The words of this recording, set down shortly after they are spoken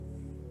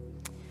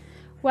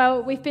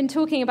Well, we've been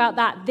talking about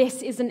that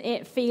 "this isn't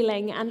it"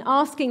 feeling and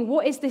asking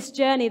what is this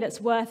journey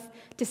that's worth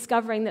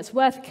discovering, that's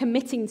worth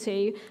committing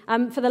to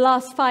for the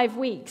last 5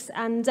 weeks.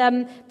 And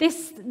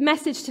this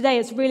message today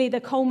is really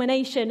the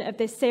culmination of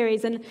this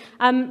series. And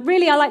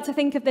really, I like to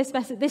think of this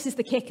message, this is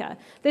the kicker.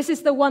 This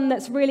is the one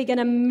that's really going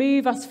to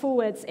move us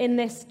forwards in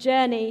this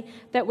journey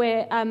that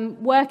we're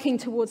working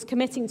towards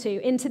committing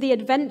to, into the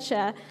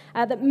adventure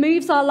that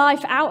moves our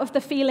life out of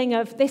the feeling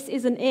of this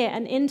isn't it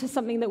and into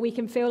something that we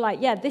can feel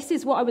like, yeah, this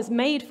is what I was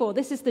made for.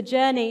 This is the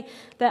journey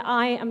that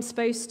I am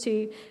supposed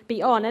to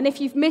be on. And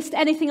if you've missed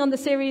anything on the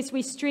series,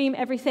 we stream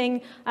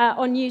everything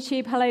on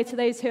YouTube. Hello to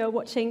those who are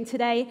watching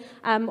today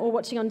or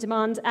watching on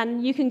demand.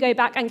 And you can go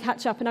back and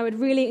catch up, and I would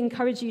really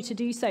encourage you to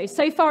do so.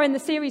 So far in the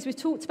series, we've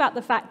talked about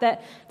the fact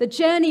that the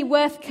journey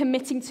worth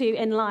committing to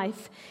in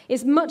life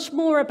is much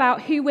more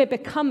about who we're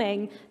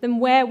becoming than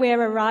where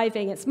we're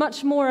arriving. It's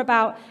much more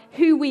about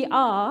who we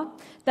are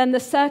than the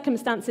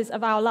circumstances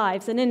of our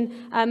lives. And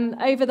in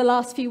over the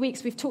last few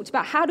weeks, we've talked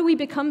about how do we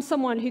become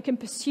someone who can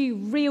pursue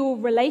real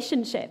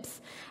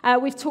relationships.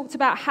 We've talked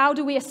about how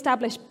do we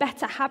establish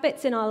better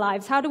habits in our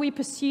lives? How do we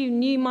pursue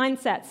new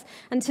mindsets?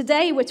 And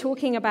today we're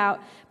talking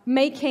about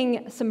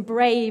making some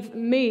brave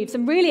moves.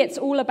 And really it's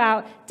all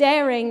about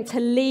daring to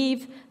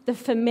leave the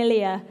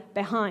familiar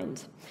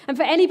behind. And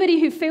for anybody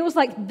who feels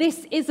like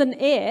this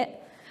isn't it,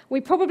 we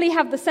probably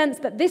have the sense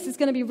that this is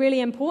going to be really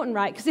important,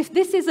 right? Because if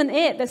this isn't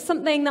it, there's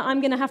something that I'm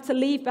going to have to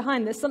leave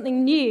behind. There's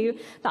something new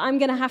that I'm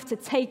going to have to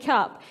take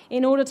up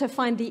in order to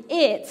find the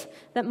it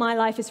that my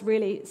life is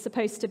really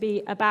supposed to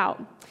be about.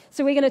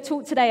 So we're going to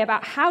talk today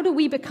about how do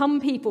we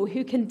become people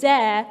who can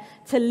dare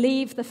to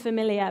leave the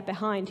familiar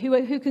behind,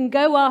 who can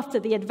go after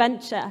the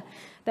adventure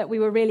that we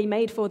were really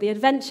made for, the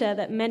adventure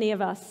that many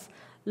of us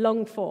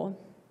long for.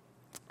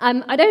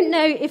 I don't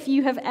know if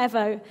you have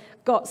ever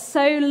got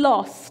so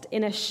lost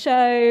in a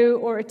show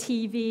or a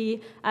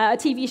TV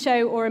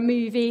show or a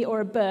movie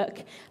or a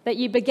book that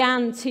you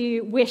began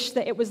to wish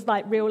that it was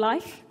like real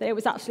life, that it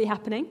was actually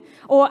happening,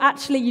 or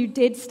actually you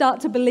did start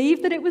to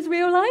believe that it was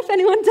real life.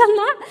 Anyone done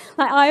that?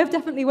 Like, I have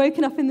definitely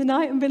woken up in the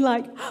night and been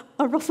like,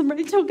 are Ross and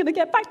Rachel going to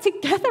get back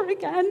together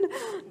again?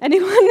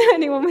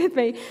 Anyone with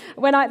me?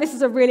 This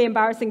is a really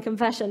embarrassing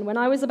confession. When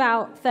I was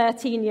about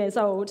 13 years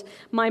old,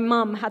 my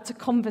mum had to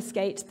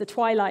confiscate the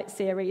Twilight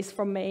series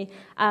from me,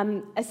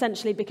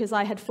 essentially because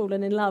I had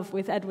fallen in love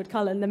with Edward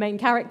Cullen, the main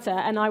character,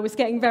 and I was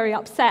getting very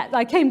upset.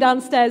 I came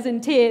downstairs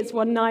in tears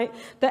one night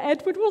that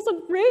Edward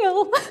wasn't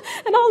real,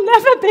 and I'll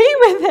never be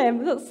with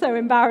him. That's so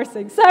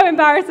embarrassing, so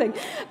embarrassing.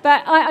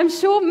 But I'm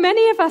sure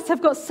many of us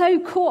have got so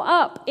caught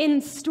up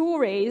in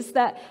stories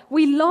that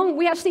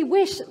we actually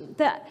wish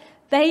that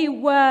they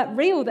were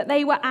real, that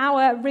they were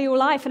our real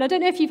life. And I don't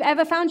know if you've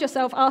ever found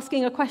yourself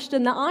asking a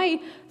question that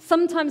I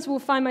sometimes will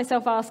find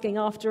myself asking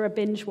after a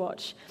binge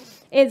watch.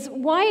 Is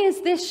why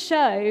is this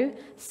show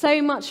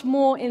so much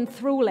more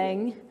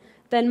enthralling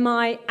than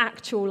my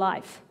actual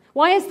life?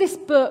 Why is this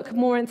book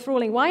more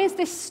enthralling? Why is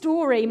this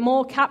story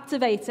more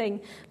captivating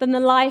than the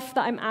life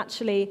that I'm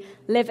actually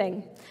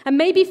living? And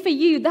maybe for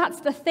you, that's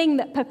the thing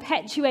that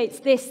perpetuates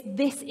this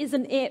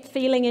isn't it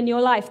feeling in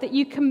your life, that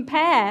you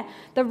compare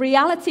the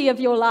reality of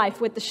your life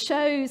with the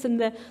shows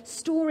and the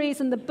stories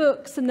and the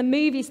books and the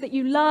movies that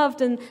you loved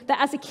and that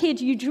as a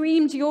kid you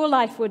dreamed your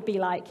life would be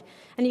like.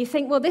 And you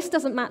think, well, this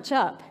doesn't match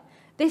up.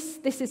 This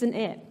isn't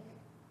it.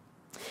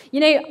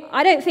 You know,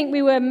 I don't think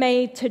we were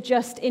made to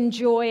just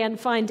enjoy and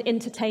find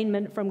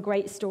entertainment from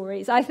great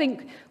stories. I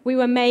think we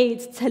were made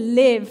to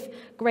live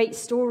great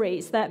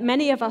stories, that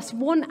many of us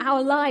want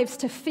our lives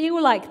to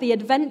feel like the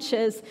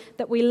adventures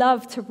that we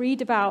love to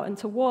read about and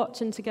to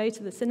watch and to go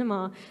to the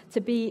cinema,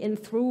 to be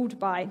enthralled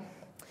by.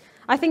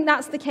 I think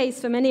that's the case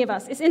for many of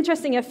us. It's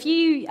interesting,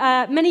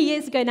 many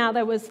years ago now,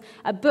 there was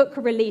a book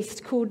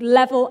released called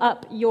Level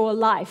Up Your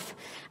Life.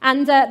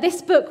 And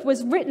this book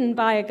was written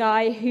by a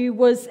guy who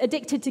was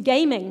addicted to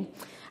gaming.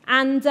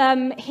 And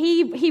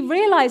he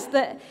realized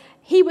that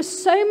he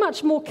was so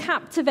much more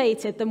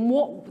captivated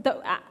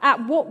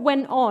at what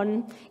went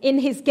on in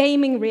his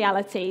gaming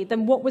reality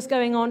than what was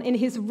going on in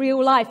his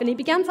real life. And he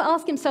began to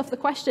ask himself the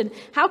question,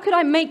 how could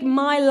I make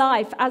my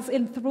life as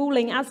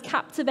enthralling, as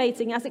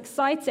captivating, as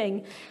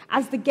exciting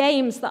as the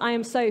games that I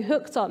am so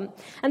hooked on?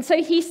 And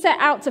so he set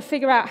out to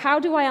figure out, how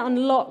do I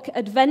unlock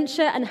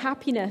adventure and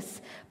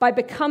happiness by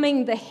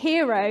becoming the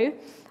hero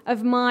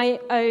of my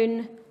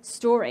own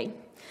story?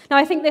 Now,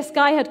 I think this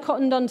guy had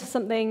cottoned on to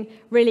something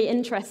really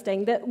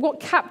interesting, that what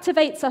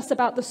captivates us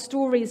about the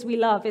stories we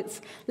love, it's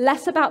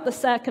less about the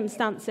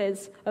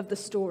circumstances of the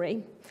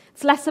story.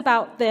 It's less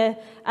about the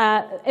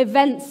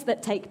events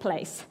that take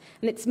place,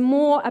 and it's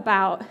more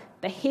about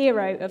the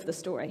hero of the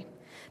story.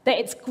 That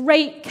it's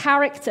great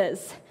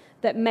characters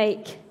that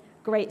make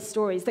great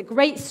stories, that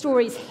great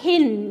stories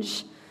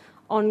hinge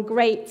on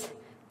great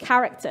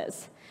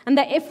characters. And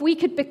that if we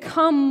could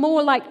become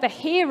more like the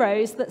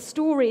heroes that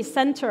stories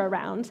center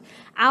around,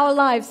 our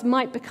lives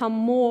might become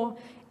more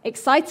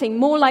exciting,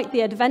 more like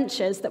the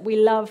adventures that we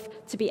love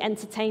to be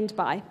entertained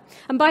by.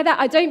 And by that,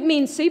 I don't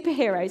mean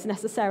superheroes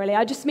necessarily.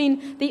 I just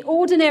mean the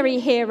ordinary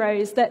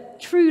heroes, that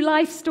true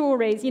life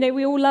stories.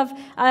 We all love,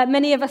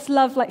 many of us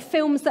love like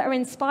films that are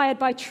inspired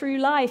by true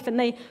life, and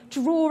they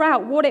draw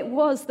out what it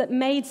was that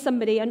made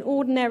somebody an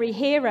ordinary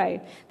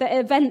hero, that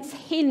events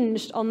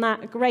hinged on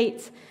that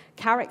great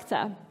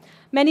character.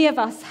 Many of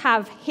us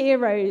have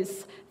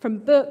heroes from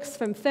books,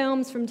 from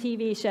films, from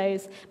TV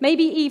shows,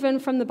 maybe even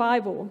from the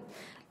Bible,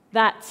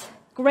 that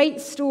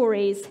great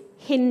stories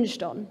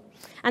hinged on.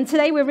 And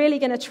today we're really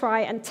going to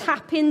try and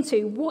tap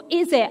into what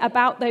is it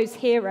about those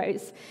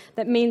heroes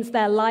that means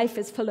their life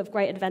is full of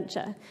great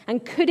adventure?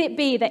 And could it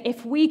be that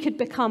if we could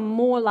become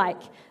more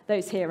like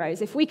those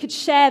heroes, if we could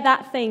share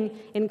that thing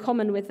in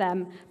common with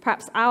them,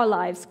 perhaps our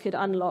lives could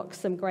unlock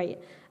some great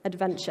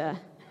adventure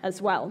as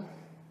well.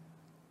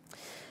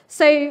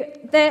 So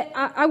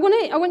I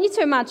want you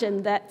to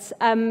imagine that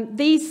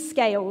these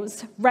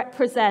scales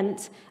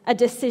represent a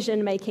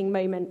decision-making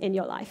moment in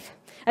your life.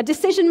 A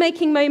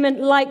decision-making moment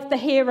like the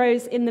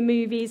heroes in the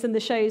movies and the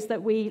shows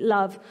that we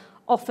love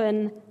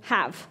often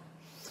have.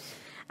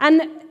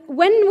 And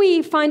when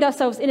we find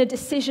ourselves in a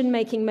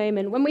decision-making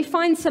moment, when we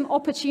find some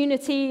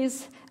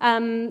opportunities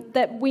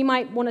that we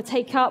might want to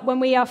take up, when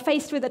we are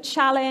faced with a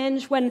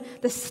challenge, when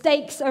the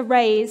stakes are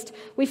raised,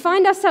 we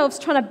find ourselves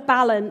trying to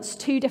balance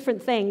two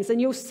different things.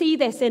 And you'll see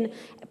this in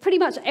pretty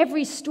much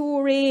every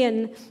story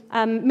and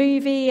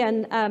movie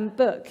and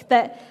book,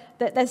 that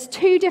there's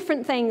two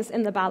different things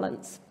in the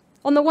balance.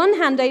 On the one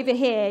hand, over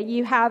here,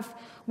 you have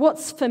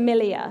what's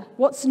familiar,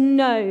 what's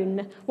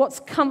known, what's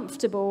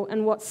comfortable,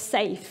 and what's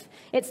safe.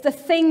 It's the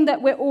thing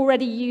that we're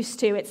already used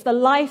to. It's the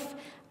life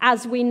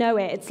as we know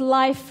it. It's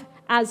life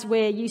as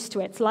we're used to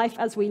it. It's life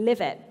as we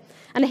live it.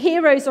 And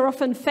heroes are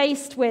often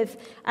faced with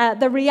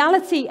the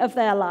reality of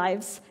their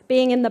lives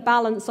being in the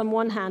balance on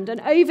one hand. And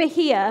over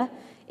here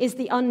is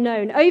the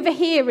unknown. Over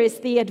here is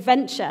the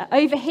adventure.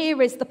 Over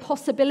here is the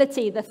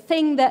possibility, the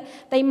thing that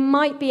they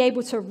might be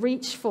able to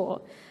reach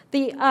for,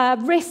 the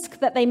risk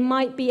that they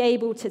might be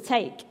able to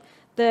take,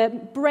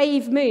 the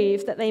brave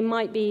move that they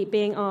might be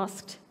being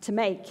asked to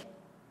make.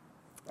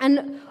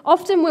 And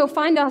often we'll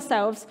find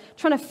ourselves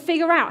trying to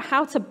figure out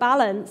how to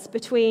balance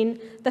between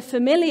the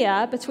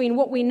familiar, between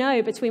what we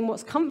know, between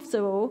what's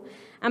comfortable,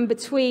 and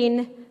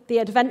between the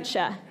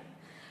adventure.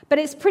 But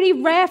it's pretty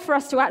rare for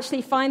us to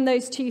actually find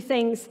those two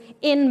things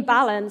in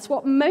balance.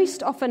 What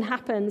most often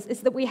happens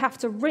is that we have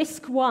to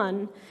risk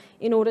one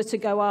in order to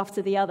go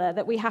after the other,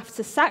 that we have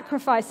to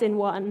sacrifice in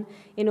one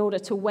in order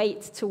to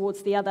wait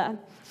towards the other.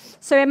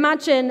 So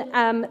imagine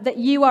that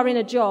you are in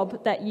a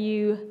job that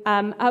you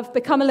have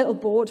become a little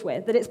bored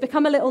with, that it's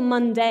become a little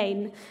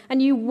mundane,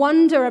 and you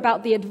wonder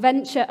about the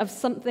adventure of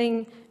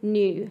something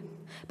new.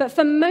 But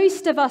for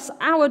most of us,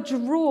 our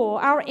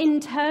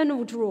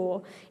internal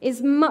draw,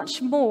 is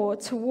much more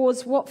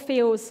towards what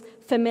feels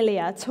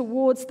familiar,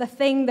 towards the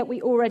thing that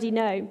we already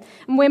know.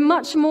 And we're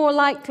much more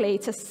likely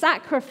to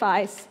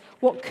sacrifice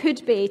what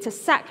could be, to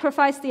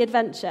sacrifice the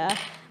adventure,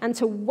 and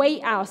to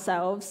weight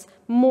ourselves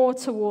more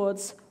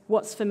towards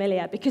what's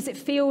familiar, because it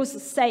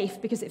feels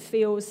safe, because it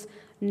feels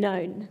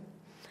known.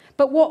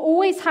 But what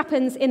always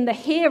happens in the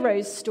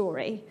hero's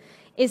story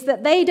is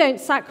that they don't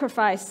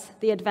sacrifice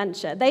the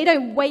adventure. They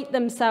don't weight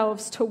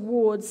themselves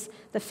towards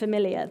the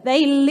familiar.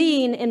 They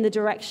lean in the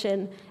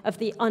direction of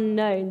the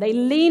unknown. They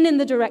lean in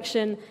the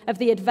direction of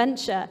the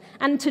adventure.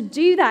 And to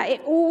do that,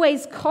 it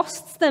always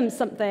costs them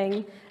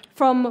something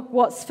from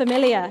what's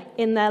familiar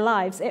in their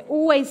lives. It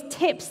always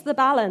tips the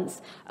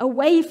balance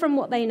away from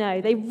what they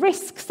know. They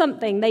risk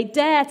something. They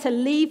dare to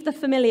leave the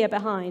familiar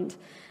behind,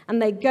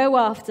 and they go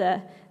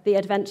after the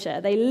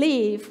adventure. They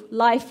leave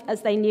life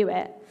as they knew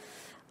it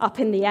up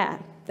in the air.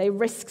 They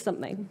risk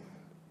something.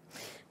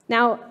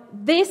 Now,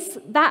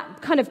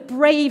 that kind of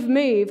brave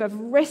move of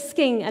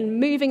risking and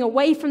moving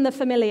away from the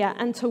familiar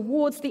and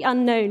towards the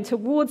unknown,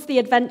 towards the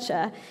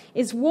adventure,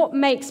 is what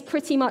makes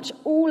pretty much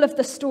all of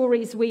the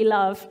stories we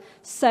love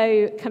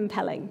so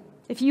compelling.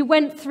 If you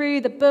went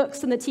through the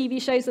books and the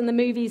TV shows and the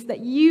movies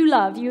that you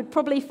love, you would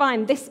probably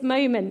find this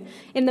moment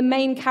in the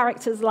main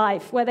character's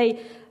life where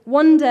they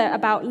wonder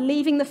about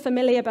leaving the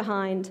familiar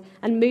behind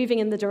and moving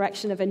in the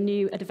direction of a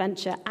new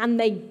adventure, and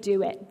they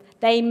do it.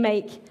 They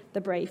make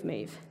the brave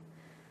move.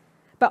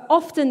 But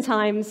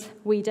oftentimes,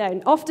 we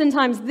don't.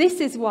 Oftentimes,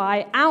 this is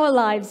why our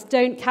lives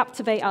don't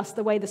captivate us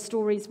the way the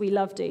stories we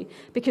love do,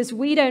 because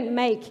we don't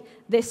make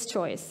this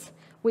choice.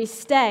 We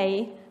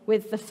stay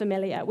with the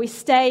familiar. We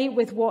stay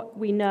with what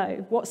we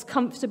know, what's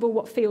comfortable,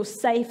 what feels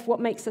safe, what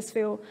makes us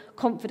feel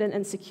confident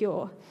and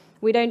secure.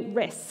 We don't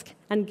risk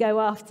and go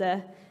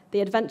after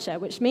the adventure,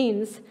 which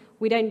means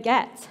we don't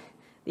get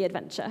the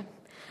adventure.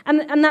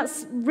 And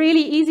that's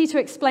really easy to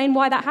explain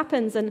why that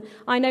happens, and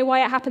I know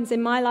why it happens in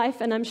my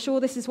life, and I'm sure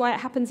this is why it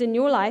happens in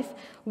your life.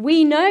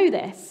 We know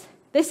this.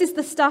 This is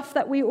the stuff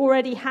that we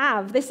already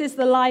have. This is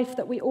the life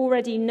that we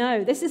already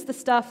know. This is the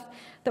stuff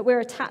that we're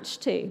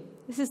attached to.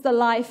 This is the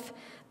life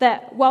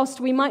that,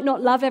 whilst we might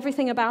not love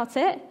everything about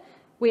it,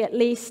 we at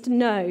least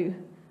know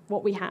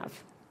what we have.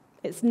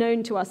 It's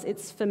known to us.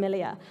 It's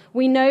familiar.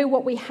 We know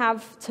what we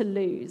have to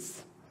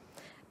lose,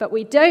 but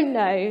we don't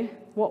know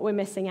what we're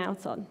missing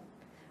out on.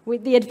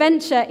 The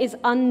adventure is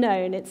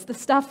unknown. It's the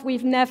stuff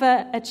we've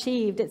never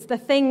achieved. It's the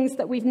things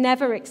that we've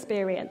never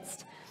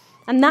experienced.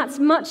 And that's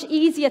much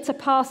easier to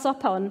pass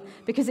up on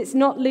because it's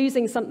not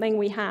losing something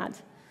we had.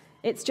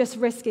 It's just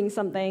risking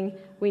something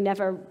we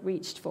never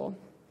reached for.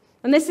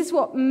 And this is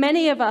what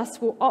many of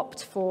us will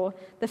opt for,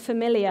 the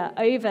familiar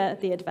over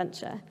the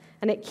adventure.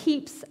 And it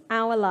keeps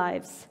our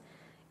lives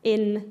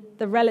in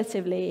the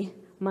relatively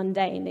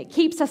mundane. It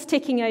keeps us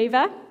ticking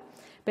over,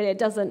 but it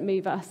doesn't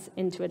move us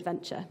into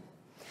adventure.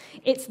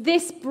 It's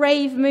this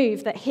brave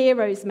move that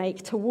heroes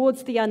make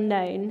towards the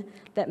unknown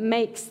that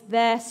makes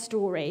their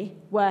story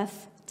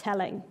worth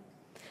telling.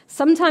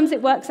 Sometimes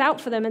it works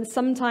out for them and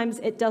sometimes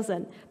it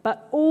doesn't.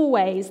 But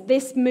always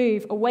this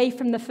move away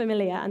from the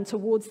familiar and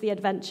towards the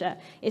adventure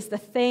is the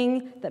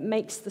thing that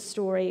makes the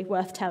story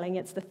worth telling.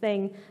 It's the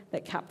thing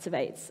that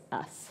captivates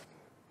us.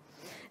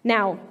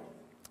 Now,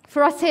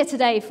 for us here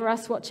today, for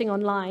us watching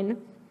online,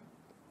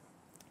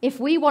 if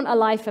we want a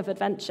life of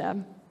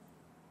adventure,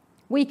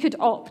 we could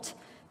opt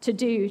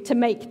to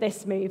make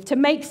this move, to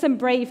make some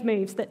brave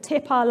moves that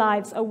tip our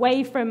lives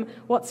away from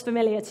what's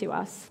familiar to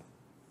us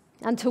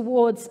and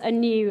towards a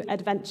new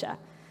adventure.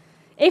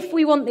 If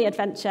we want the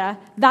adventure,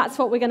 that's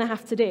what we're going to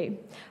have to do.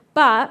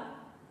 But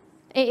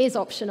it is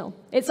optional.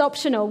 It's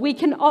optional. We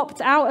can opt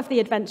out of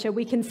the adventure.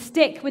 We can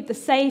stick with the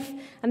safe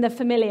and the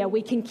familiar.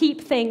 We can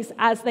keep things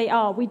as they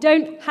are. We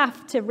don't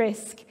have to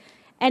risk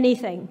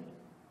anything.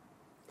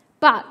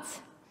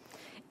 But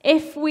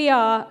if we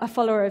are a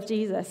follower of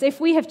Jesus, if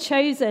we have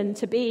chosen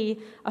to be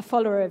a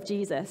follower of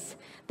Jesus,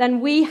 then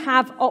we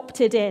have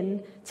opted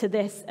in to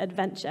this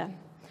adventure.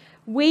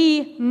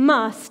 We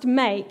must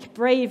make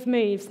brave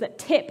moves that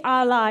tip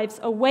our lives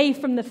away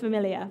from the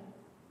familiar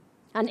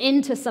and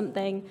into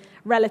something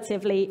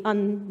relatively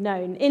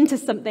unknown, into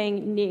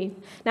something new.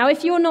 Now,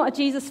 if you're not a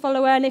Jesus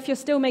follower and if you're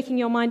still making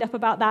your mind up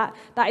about that,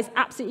 that is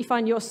absolutely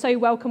fine. You're so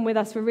welcome with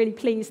us. We're really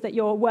pleased that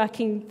you're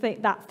working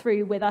that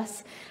through with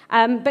us.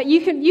 But you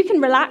can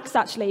relax,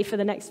 actually, for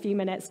the next few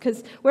minutes,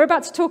 because we're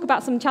about to talk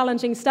about some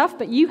challenging stuff,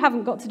 but you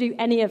haven't got to do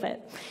any of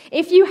it.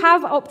 If you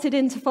have opted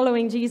into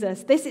following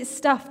Jesus, this is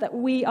stuff that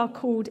we are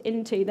called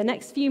into. The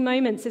next few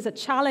moments is a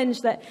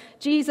challenge that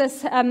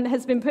Jesus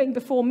has been putting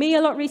before me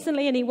a lot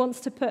recently, and he wants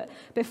to put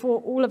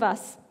before all of us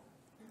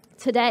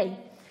today.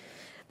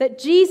 That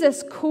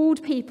Jesus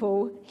called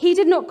people, he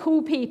did not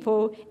call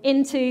people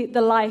into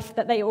the life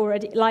as they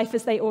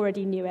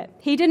already knew it.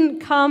 He didn't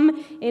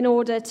come in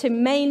order to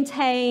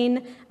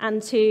maintain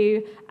and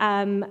to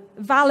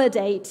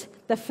validate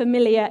the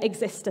familiar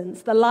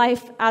existence, the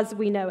life as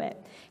we know it.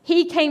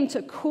 He came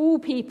to call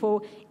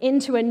people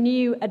into a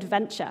new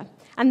adventure.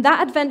 And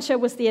that adventure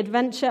was the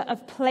adventure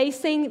of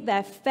placing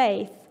their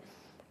faith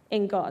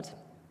in God.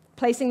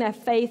 Placing their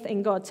faith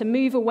in God, to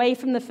move away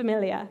from the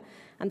familiar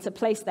and to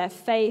place their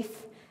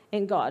faith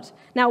in God.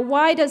 Now,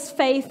 why does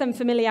faith and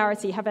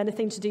familiarity have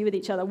anything to do with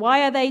each other?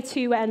 Why are they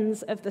two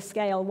ends of the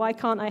scale? Why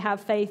can't I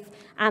have faith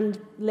and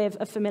live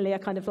a familiar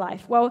kind of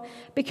life? Well,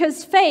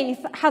 because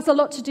faith has a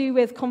lot to do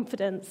with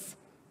confidence.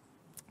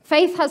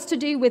 Faith has to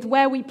do with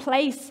where we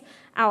place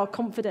our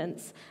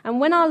confidence. And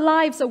when our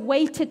lives are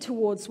weighted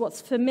towards what's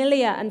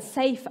familiar and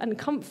safe and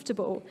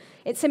comfortable,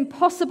 it's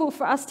impossible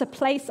for us to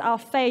place our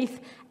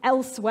faith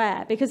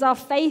elsewhere because our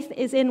faith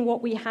is in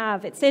what we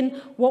have. It's in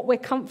what we're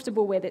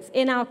comfortable with. It's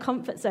in our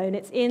comfort zone.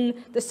 It's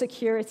in the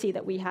security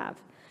that we have.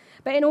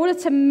 But in order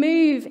to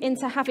move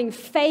into having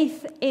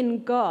faith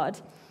in God,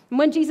 and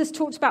when Jesus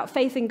talked about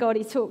faith in God,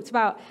 he talked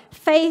about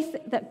faith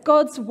that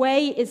God's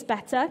way is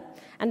better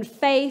and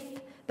faith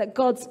that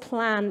God's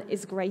plan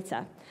is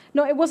greater.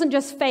 No, it wasn't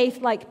just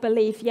faith like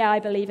belief, I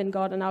believe in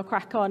God and I'll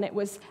crack on. It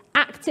was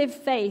active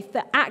faith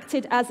that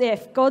acted as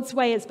if God's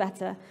way is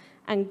better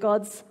and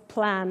God's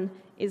plan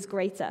is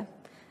greater.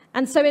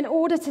 And so in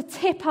order to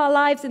tip our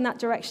lives in that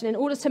direction, in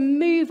order to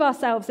move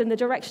ourselves in the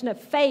direction of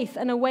faith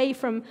and away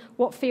from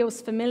what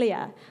feels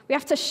familiar, we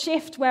have to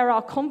shift where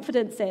our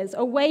confidence is,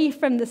 away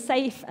from the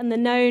safe and the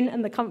known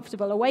and the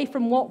comfortable, away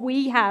from what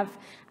we have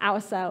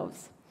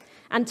ourselves,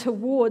 and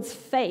towards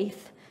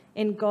faith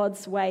in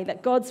God's way,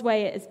 that God's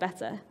way is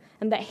better.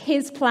 And that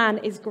his plan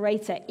is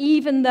greater,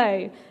 even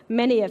though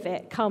many of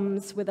it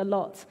comes with a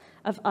lot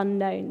of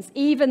unknowns,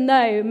 even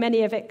though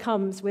many of it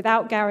comes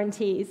without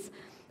guarantees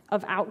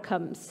of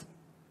outcomes.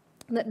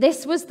 That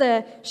this was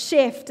the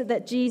shift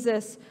that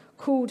Jesus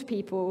called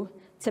people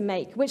to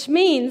make, which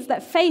means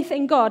that faith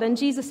in God, and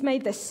Jesus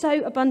made this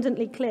so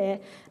abundantly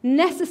clear,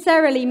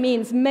 necessarily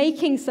means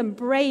making some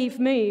brave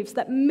moves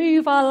that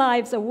move our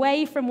lives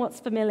away from what's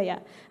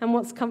familiar and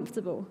what's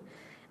comfortable,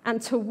 and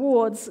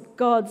towards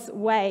God's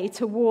way,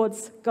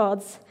 towards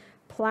God's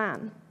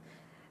plan.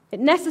 It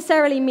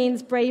necessarily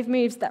means brave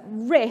moves that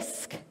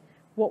risk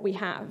what we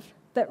have,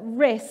 that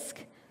risk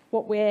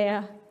what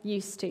we're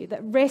used to,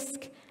 that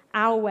risk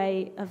our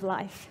way of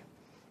life,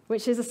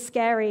 which is a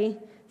scary,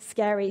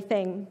 scary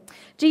thing.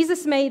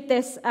 Jesus made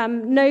this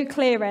no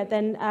clearer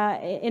than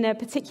in a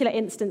particular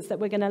instance that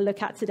we're going to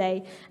look at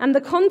today. And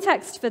the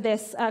context for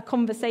this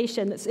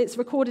conversation, it's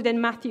recorded in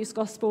Matthew's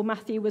Gospel.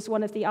 Matthew was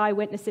one of the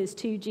eyewitnesses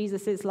to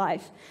Jesus'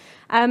 life.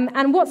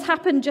 And what's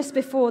happened just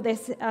before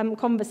this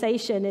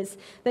conversation is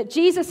that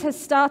Jesus has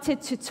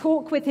started to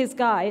talk with his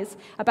guys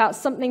about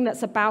something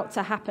that's about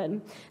to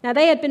happen. Now,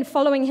 they had been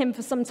following him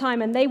for some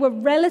time, and they were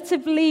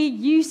relatively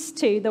used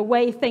to the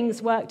way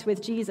things worked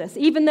with Jesus,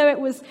 even though it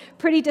was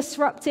pretty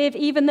disruptive,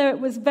 even though it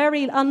was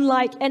very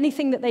unlike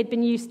anything that they'd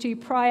been used to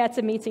prior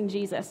to meeting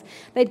Jesus.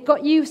 They'd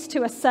got used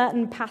to a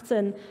certain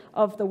pattern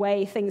of the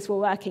way things were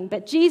working.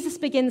 But Jesus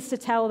begins to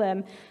tell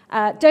them,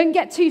 don't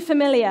get too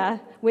familiar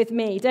with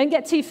me. Don't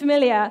get too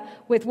familiar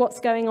with what's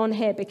going on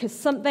here, because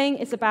something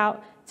is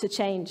about to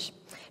change.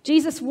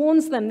 Jesus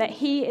warns them that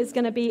he is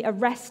going to be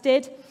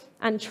arrested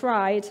and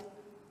tried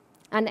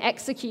and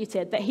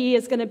executed, that he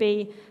is going to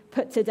be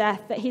put to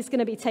death, that he's going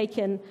to be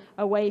taken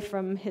away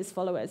from his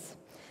followers.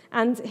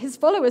 And his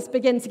followers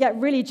begin to get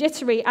really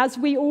jittery, as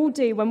we all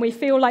do when we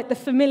feel like the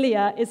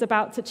familiar is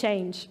about to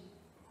change.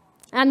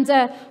 And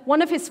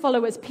one of his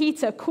followers,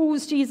 Peter,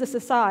 calls Jesus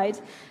aside,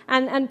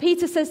 and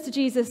Peter says to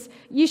Jesus,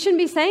 you shouldn't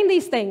be saying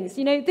these things.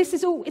 You know,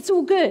 it's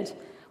all good.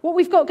 What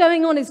we've got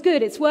going on is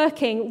good. It's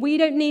working. We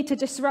don't need to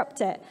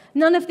disrupt it.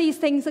 None of these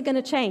things are going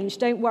to change.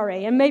 Don't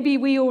worry. And maybe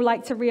we all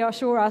like to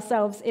reassure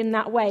ourselves in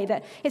that way,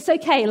 that it's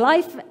okay.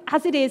 Life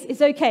as it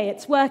is okay.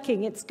 It's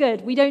working. It's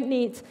good. We don't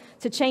need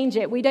to change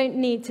it. We don't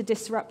need to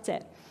disrupt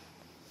it.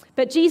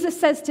 But Jesus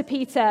says to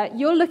Peter,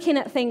 you're looking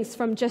at things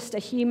from just a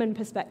human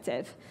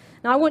perspective.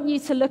 Now, I want you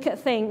to look at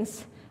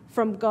things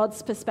from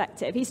God's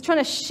perspective. He's trying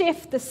to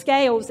shift the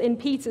scales in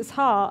Peter's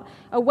heart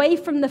away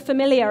from the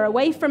familiar,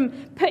 away from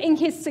putting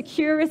his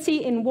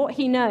security in what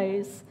he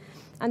knows,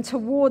 and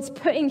towards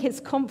putting his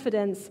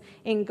confidence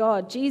in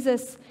God.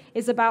 Jesus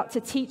is about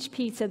to teach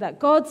Peter that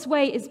God's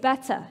way is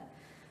better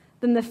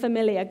than the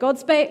familiar.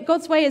 God's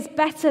way is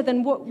better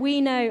than what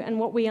we know and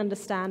what we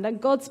understand. And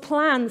God's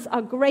plans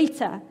are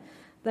greater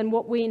than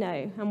what we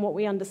know and what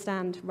we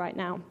understand right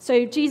now.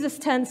 So Jesus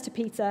turns to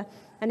Peter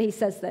and he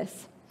says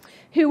this,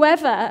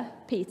 whoever,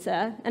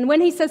 Peter, and when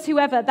he says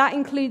whoever, that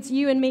includes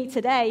you and me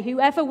today,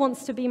 whoever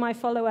wants to be my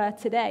follower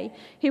today,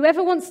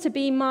 whoever wants to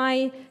be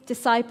my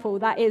disciple,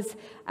 that is,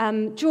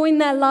 join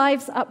their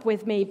lives up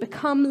with me,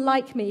 become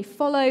like me,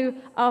 follow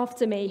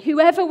after me,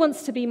 whoever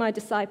wants to be my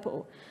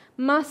disciple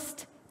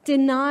must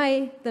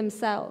deny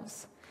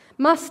themselves,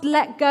 must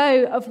let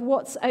go of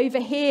what's over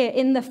here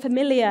in the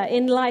familiar,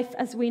 in life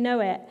as we know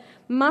it,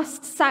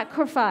 must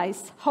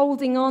sacrifice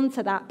holding on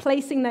to that,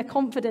 placing their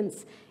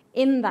confidence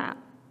in that.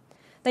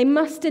 They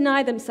must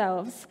deny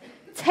themselves,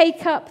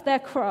 take up their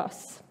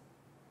cross,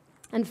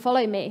 and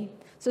follow me.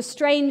 It's a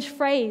strange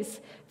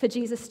phrase for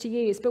Jesus to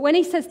use. But when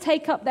he says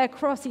take up their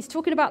cross, he's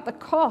talking about the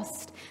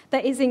cost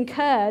that is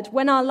incurred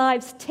when our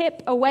lives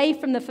tip away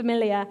from the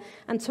familiar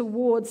and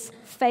towards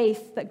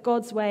faith that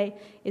God's way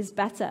is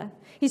better.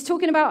 He's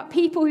talking about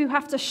people who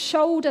have to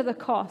shoulder the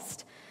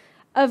cost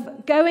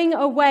of going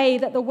a way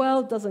that the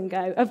world doesn't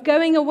go, of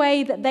going a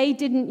way that they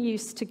didn't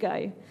used to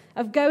go,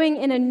 of going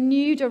in a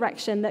new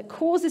direction that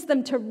causes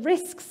them to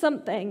risk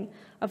something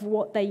of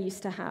what they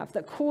used to have,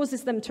 that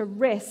causes them to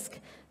risk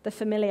the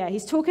familiar.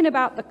 He's talking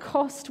about the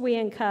cost we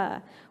incur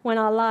when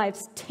our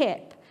lives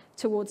tip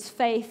towards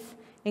faith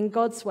in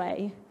God's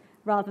way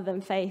rather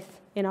than faith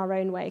in our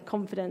own way,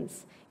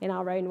 confidence in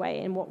our own way,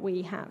 in what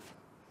we have.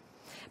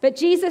 But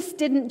Jesus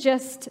didn't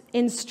just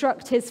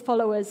instruct his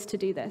followers to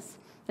do this.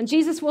 And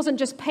Jesus wasn't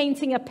just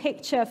painting a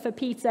picture for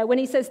Peter. When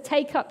he says,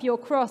 take up your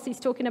cross, he's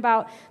talking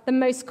about the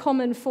most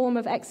common form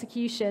of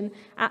execution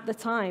at the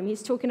time.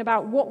 He's talking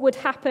about what would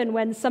happen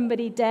when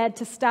somebody dared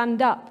to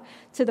stand up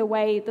to the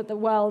way that the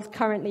world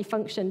currently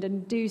functioned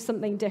and do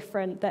something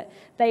different, that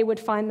they would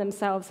find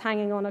themselves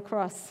hanging on a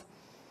cross.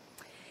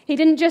 He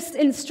didn't just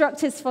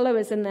instruct his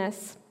followers in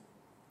this.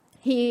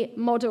 He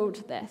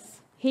modeled this.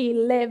 He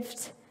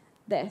lived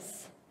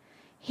this.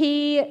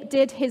 He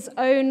did his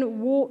own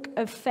walk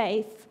of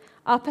faith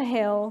up a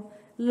hill,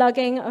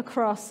 lugging a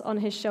cross on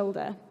his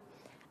shoulder,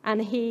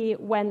 and he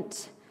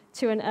went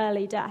to an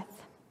early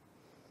death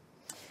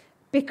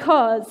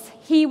because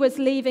he was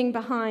leaving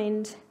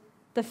behind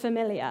the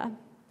familiar.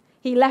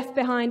 He left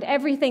behind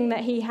everything that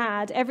he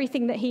had,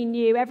 everything that he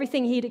knew,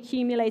 everything he'd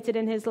accumulated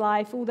in his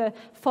life, all the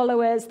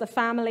followers, the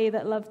family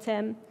that loved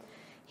him.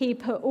 He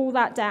put all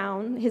that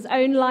down, his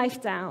own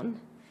life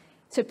down,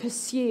 to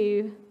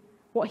pursue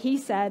what he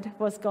said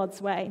was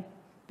God's way.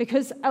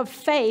 Because of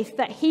faith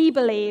that he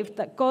believed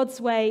that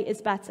God's way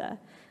is better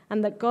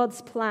and that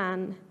God's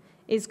plan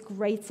is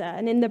greater.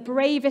 And in the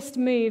bravest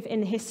move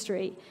in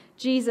history,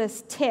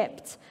 Jesus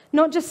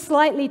not just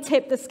slightly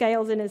tipped the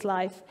scales in his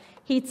life,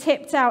 he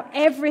tipped out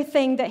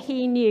everything that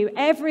he knew,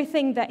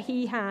 everything that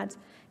he had,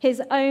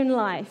 his own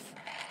life,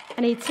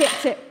 and he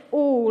tipped it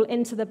all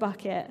into the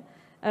bucket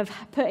of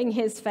putting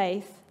his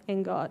faith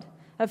in God,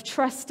 of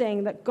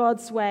trusting that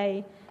God's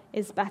way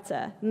is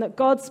better and that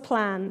God's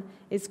plan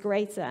is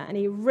greater. And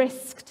he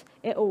risked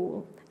it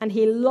all and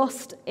he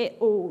lost it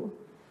all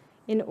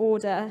in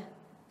order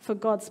for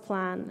God's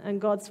plan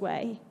and God's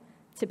way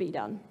to be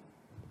done.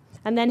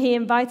 And then he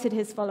invited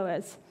his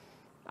followers,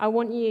 I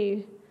want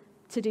you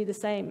to do the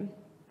same.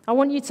 I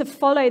want you to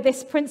follow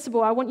this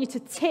principle. I want you to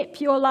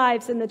tip your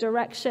lives in the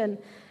direction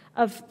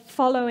of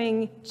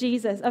following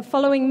Jesus, of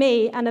following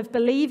me, and of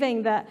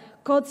believing that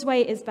God's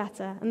way is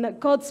better and that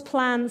God's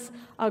plans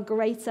are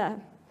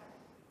greater.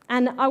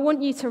 And I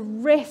want you to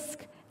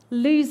risk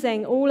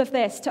losing all of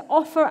this, to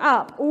offer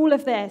up all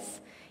of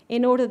this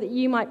in order that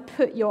you might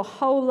put your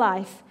whole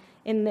life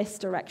in this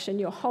direction,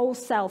 your whole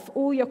self,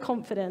 all your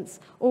confidence,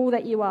 all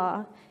that you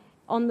are,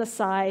 on the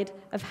side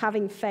of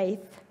having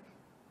faith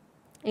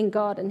in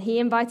God. And he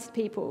invited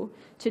people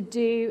to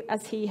do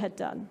as he had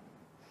done.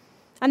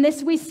 And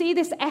we see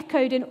this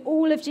echoed in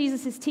all of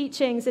Jesus'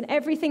 teachings and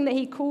everything that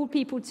he called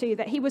people to,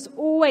 that he was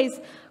always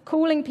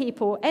calling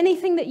people.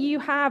 Anything that you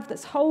have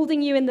that's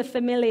holding you in the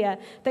familiar,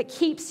 that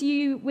keeps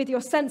you with your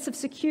sense of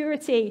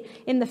security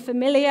in the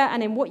familiar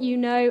and in what you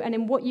know and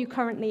in what you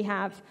currently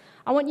have,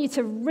 I want you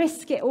to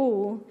risk it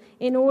all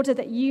in order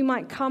that you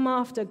might come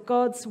after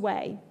God's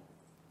way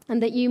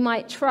and that you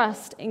might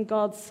trust in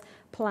God's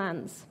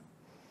plans.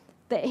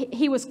 That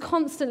he was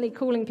constantly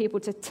calling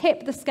people to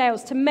tip the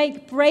scales, to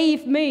make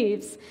brave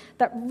moves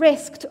that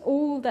risked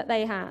all that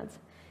they had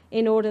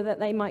in order that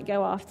they might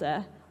go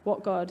after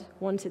what God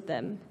wanted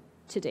them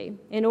to do,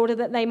 in order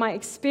that they might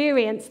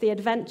experience the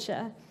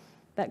adventure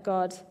that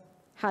God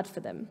had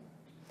for them.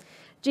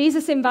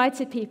 Jesus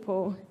invited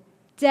people,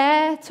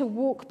 dare to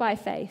walk by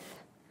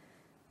faith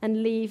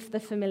and leave the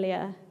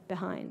familiar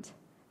behind.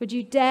 Would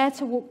you dare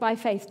to walk by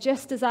faith,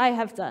 just as I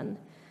have done?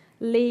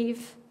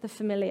 Leave the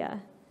familiar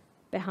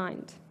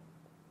behind.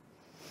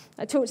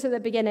 I talked at the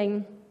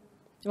beginning,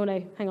 oh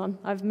no, hang on,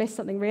 I've missed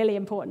something really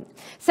important.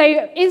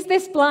 So is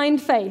this blind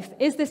faith?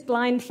 Is this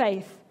blind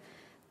faith?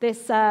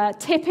 This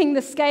tipping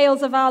the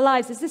scales of our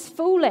lives, is this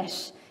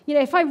foolish? You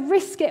know, if I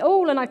risk it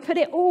all and I put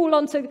it all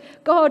onto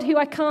God who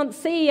I can't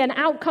see and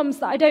outcomes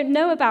that I don't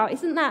know about,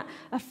 isn't that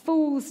a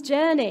fool's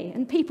journey?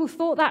 And people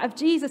thought that of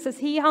Jesus as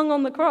he hung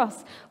on the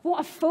cross.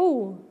 What a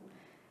fool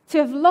to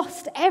have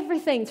lost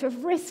everything, to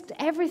have risked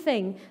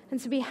everything, and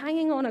to be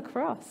hanging on a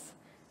cross,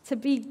 to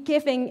be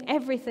giving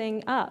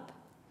everything up.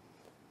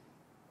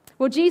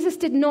 Well, Jesus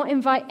did not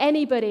invite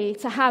anybody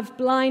to have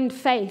blind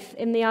faith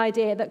in the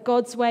idea that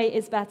God's way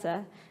is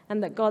better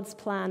and that God's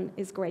plan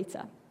is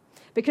greater.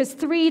 Because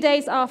 3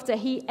 days after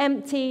he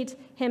emptied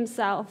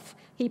himself,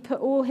 he put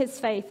all his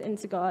faith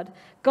into God.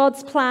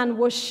 God's plan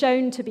was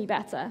shown to be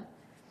better.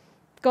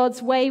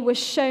 God's way was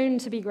shown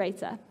to be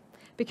greater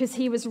because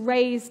he was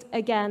raised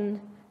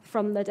again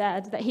from the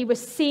dead, that he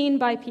was seen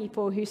by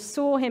people who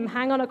saw him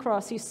hang on a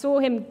cross, who saw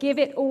him give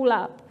it all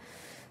up.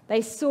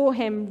 They saw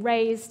him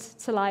raised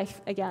to life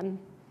again.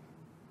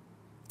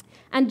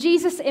 And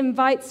Jesus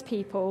invites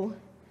people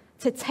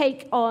to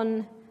take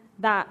on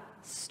that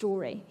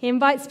story. He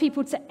invites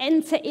people to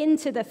enter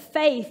into the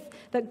faith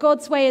that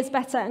God's way is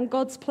better and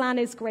God's plan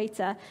is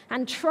greater,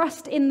 and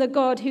trust in the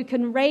God who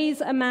can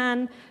raise a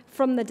man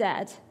from the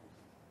dead.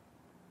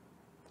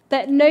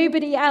 That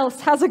nobody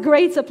else has a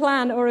greater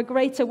plan or a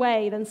greater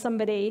way than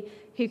somebody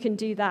who can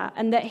do that,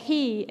 and that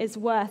he is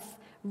worth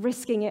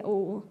risking it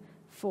all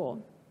for.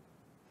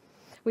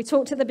 We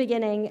talked at the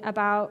beginning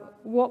about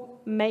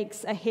what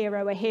makes a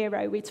hero a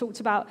hero. We talked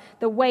about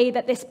the way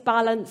that this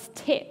balance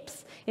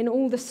tips in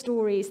all the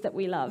stories that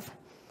we love.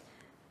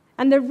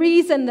 And the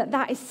reason that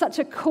that is such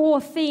a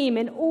core theme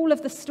in all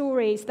of the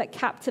stories that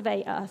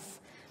captivate us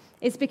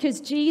is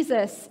because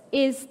Jesus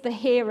is the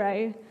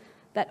hero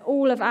that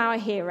all of our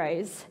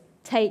heroes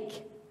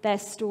take their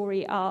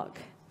story arc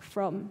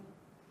from.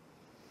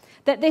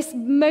 That this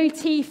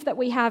motif that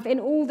we have in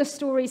all the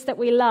stories that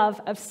we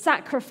love of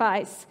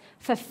sacrifice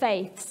for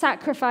faith,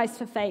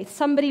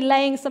 somebody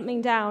laying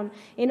something down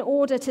in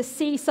order to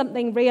see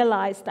something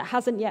realized that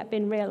hasn't yet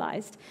been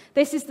realized.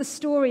 This is the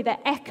story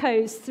that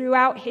echoes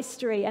throughout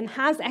history and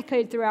has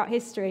echoed throughout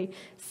history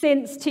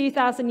since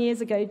 2,000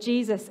 years ago.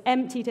 Jesus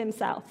emptied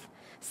himself,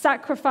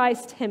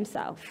 sacrificed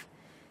himself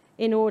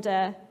in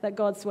order that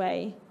God's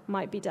way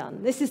might be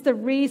done. This is the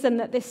reason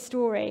that this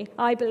story,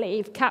 I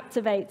believe,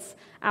 captivates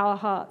our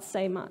hearts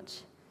so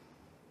much.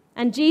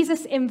 And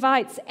Jesus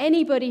invites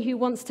anybody who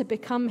wants to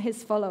become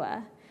his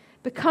follower,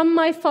 become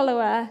my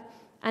follower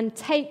and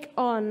take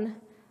on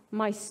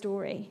my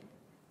story.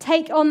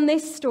 Take on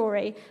this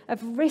story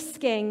of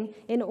risking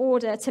in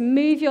order to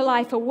move your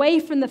life away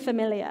from the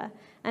familiar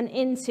and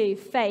into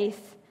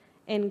faith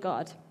in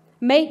God.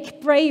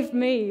 Make brave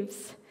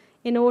moves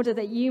in order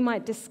that you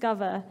might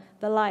discover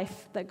the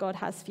life that God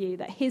has for you,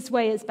 that his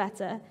way is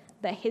better,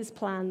 that his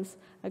plans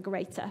are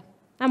greater.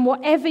 And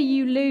whatever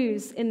you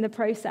lose in the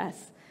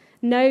process,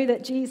 know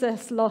that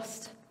Jesus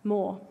lost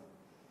more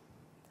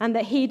and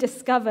that he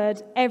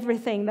discovered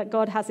everything that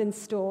God has in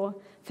store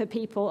for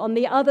people on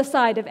the other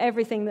side of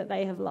everything that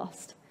they have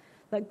lost,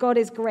 that God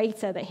is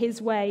greater, that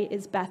his way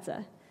is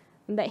better,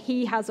 and that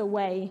he has a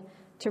way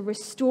to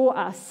restore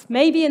us,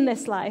 maybe in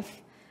this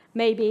life,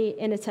 maybe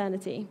in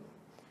eternity,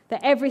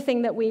 that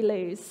everything that we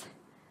lose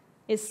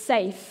is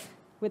safe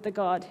with the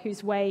God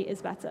whose way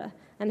is better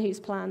and whose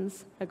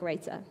plans are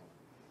greater.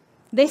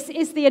 This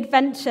is the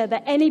adventure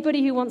that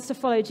anybody who wants to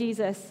follow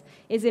Jesus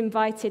is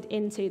invited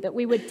into, that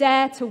we would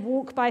dare to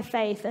walk by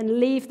faith and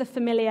leave the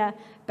familiar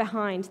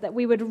behind, that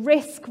we would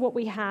risk what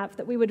we have,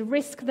 that we would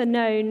risk the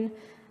known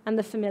and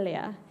the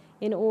familiar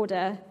in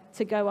order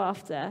to go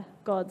after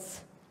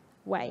God's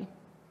way.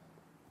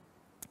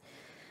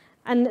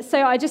 And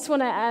so I just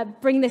want to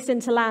bring this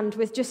into land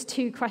with just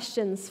 2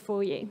 questions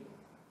for you.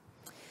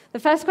 The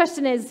first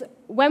question is,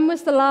 when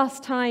was the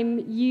last time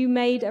you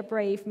made a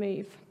brave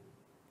move?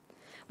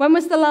 When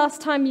was the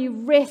last time you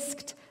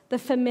risked the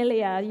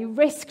familiar? You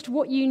risked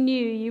what you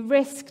knew. You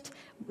risked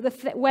the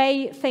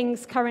way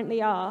things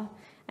currently are.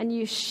 And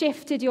you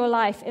shifted your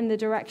life in the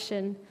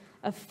direction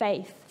of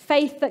faith.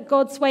 Faith that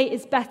God's way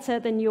is better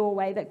than your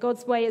way, that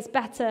God's way is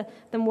better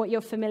than what you're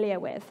familiar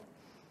with.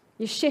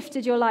 You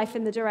shifted your life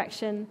in the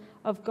direction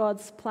of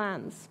God's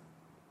plans.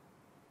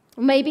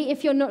 Maybe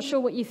if you're not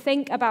sure what you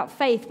think about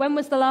faith, when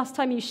was the last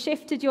time you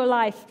shifted your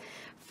life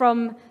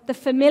from the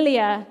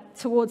familiar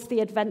towards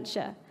the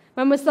adventure?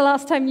 When was the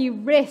last time you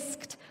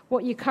risked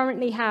what you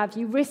currently have,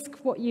 you risk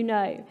what you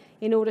know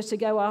in order to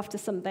go after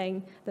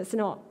something that's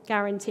not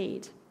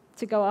guaranteed,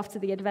 to go after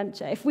the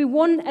adventure? If we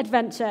want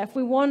adventure, if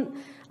we want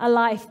a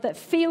life that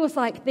feels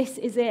like this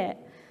is it,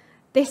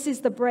 this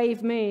is the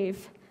brave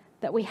move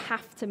that we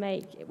have to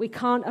make. We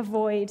can't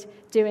avoid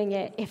doing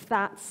it if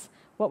that's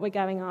what we're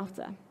going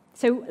after.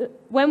 So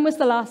when was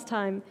the last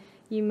time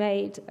you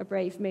made a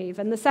brave move?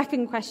 And the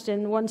second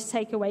question I want to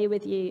take away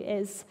with you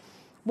is,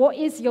 what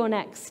is your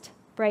next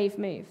brave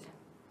move?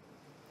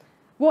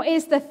 What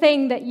is the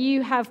thing that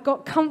you have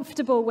got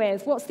comfortable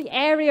with? What's the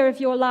area of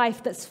your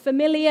life that's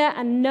familiar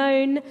and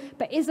known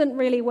but isn't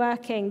really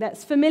working?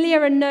 That's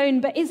familiar and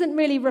known but isn't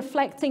really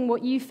reflecting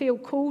what you feel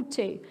called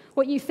to,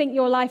 what you think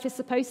your life is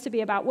supposed to be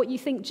about, what you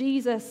think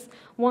Jesus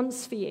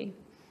wants for you?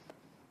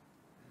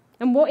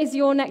 And what is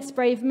your next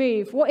brave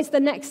move? What is the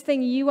next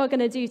thing you are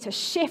going to do to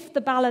shift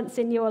the balance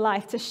in your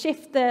life, to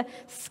shift the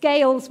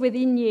scales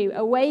within you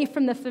away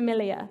from the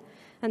familiar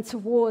and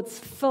towards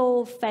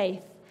full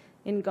faith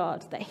in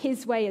God, that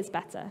his way is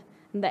better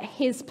and that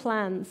his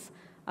plans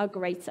are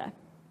greater?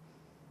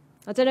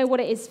 I don't know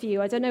what it is for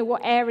you. I don't know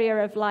what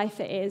area of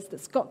life it is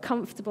that's got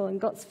comfortable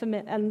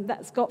and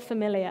that's got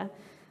familiar,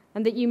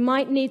 and that you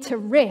might need to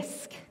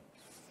risk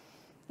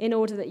in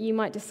order that you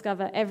might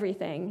discover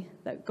everything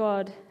that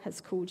God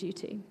has called you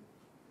to.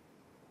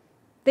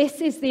 This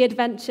is the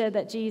adventure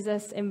that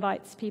Jesus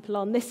invites people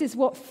on. This is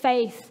what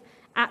faith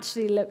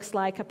actually looks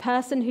like, a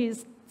person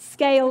whose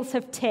scales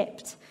have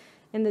tipped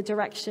in the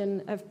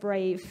direction of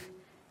brave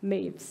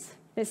moves.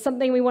 It's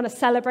something we want to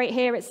celebrate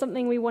here. It's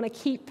something we want to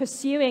keep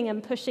pursuing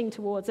and pushing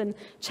towards and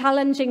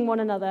challenging one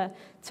another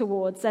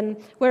towards.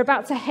 And we're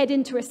about to head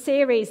into a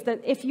series that,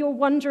 if you're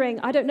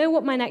wondering, I don't know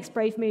what my next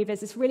brave move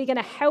is, it's really going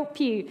to help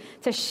you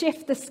to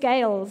shift the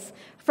scales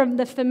from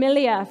the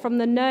familiar, from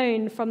the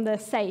known, from the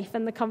safe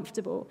and the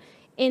comfortable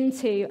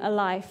into a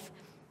life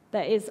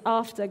that is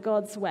after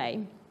God's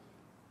way,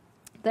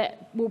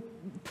 that will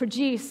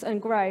produce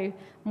and grow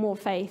more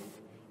faith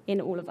in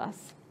all of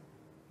us.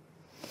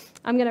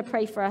 I'm going to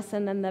pray for us,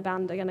 and then the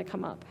band are going to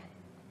come up.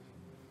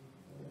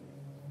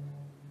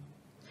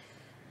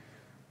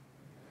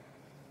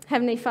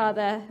 Heavenly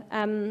Father,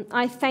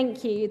 I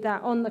thank you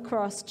that on the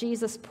cross,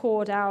 Jesus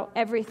poured out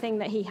everything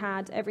that he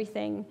had,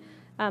 everything,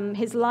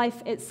 his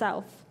life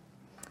itself,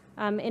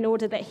 in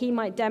order that he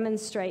might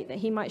demonstrate, that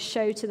he might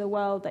show to the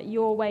world that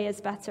your way is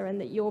better and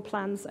that your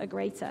plans are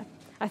greater.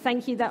 I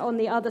thank you that on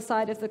the other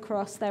side of the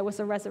cross there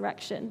was a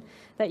resurrection,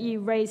 that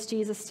you raised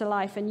Jesus to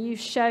life, and you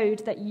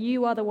showed that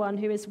you are the one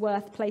who is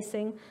worth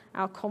placing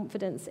our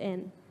confidence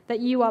in, that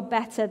you are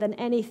better than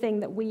anything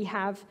that we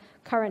have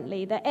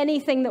currently, that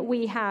anything that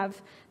we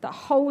have that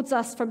holds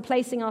us from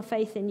placing our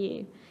faith in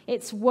you,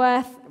 it's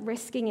worth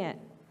risking it.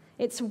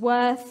 It's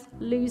worth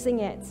losing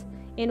it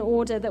in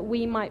order that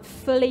we might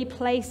fully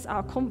place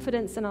our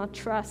confidence and our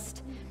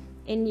trust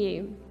in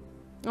you.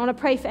 I want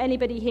to pray for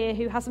anybody here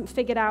who hasn't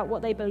figured out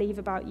what they believe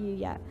about you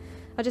yet.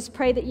 I just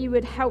pray that you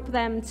would help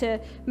them to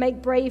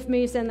make brave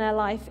moves in their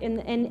life in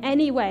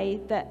any way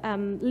that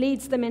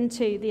leads them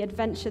into the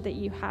adventure that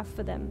you have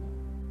for them.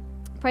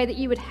 Pray that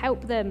you would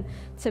help them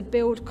to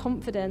build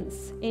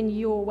confidence in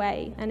your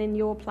way and in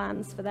your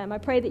plans for them. I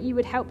pray that you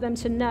would help them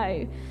to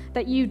know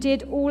that you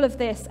did all of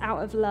this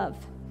out of love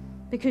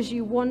because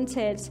you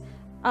wanted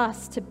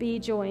us to be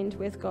joined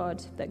with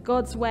God, that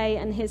God's way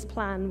and his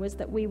plan was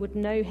that we would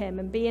know him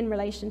and be in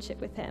relationship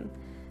with him,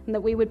 and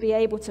that we would be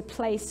able to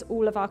place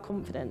all of our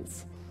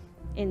confidence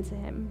into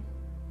him.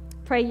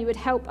 Pray you would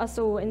help us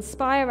all,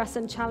 inspire us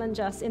and challenge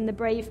us in the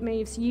brave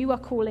moves you are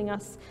calling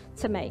us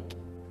to make.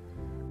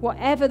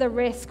 Whatever the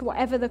risk,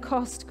 whatever the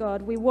cost,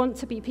 God, we want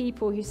to be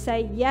people who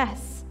say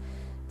yes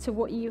to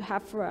what you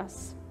have for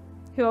us,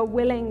 who are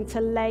willing to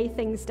lay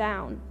things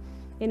down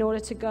in order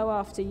to go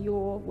after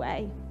your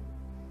way.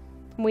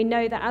 And we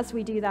know that as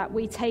we do that,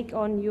 we take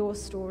on your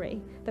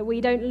story, that we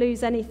don't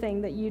lose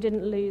anything that you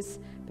didn't lose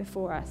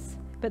before us,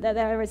 but that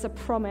there is a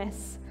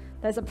promise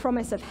There's a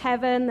promise of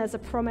heaven. There's a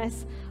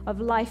promise of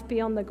life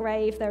beyond the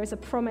grave. There is a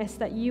promise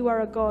that you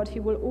are a God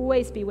who will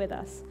always be with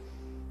us,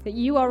 that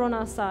you are on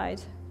our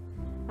side,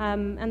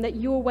 and that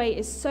your way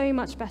is so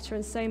much better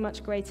and so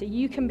much greater.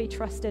 You can be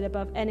trusted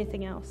above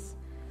anything else.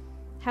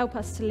 Help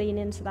us to lean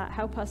into that.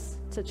 Help us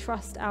to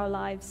trust our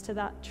lives to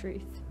that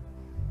truth.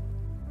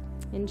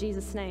 In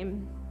Jesus'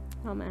 name,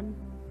 amen.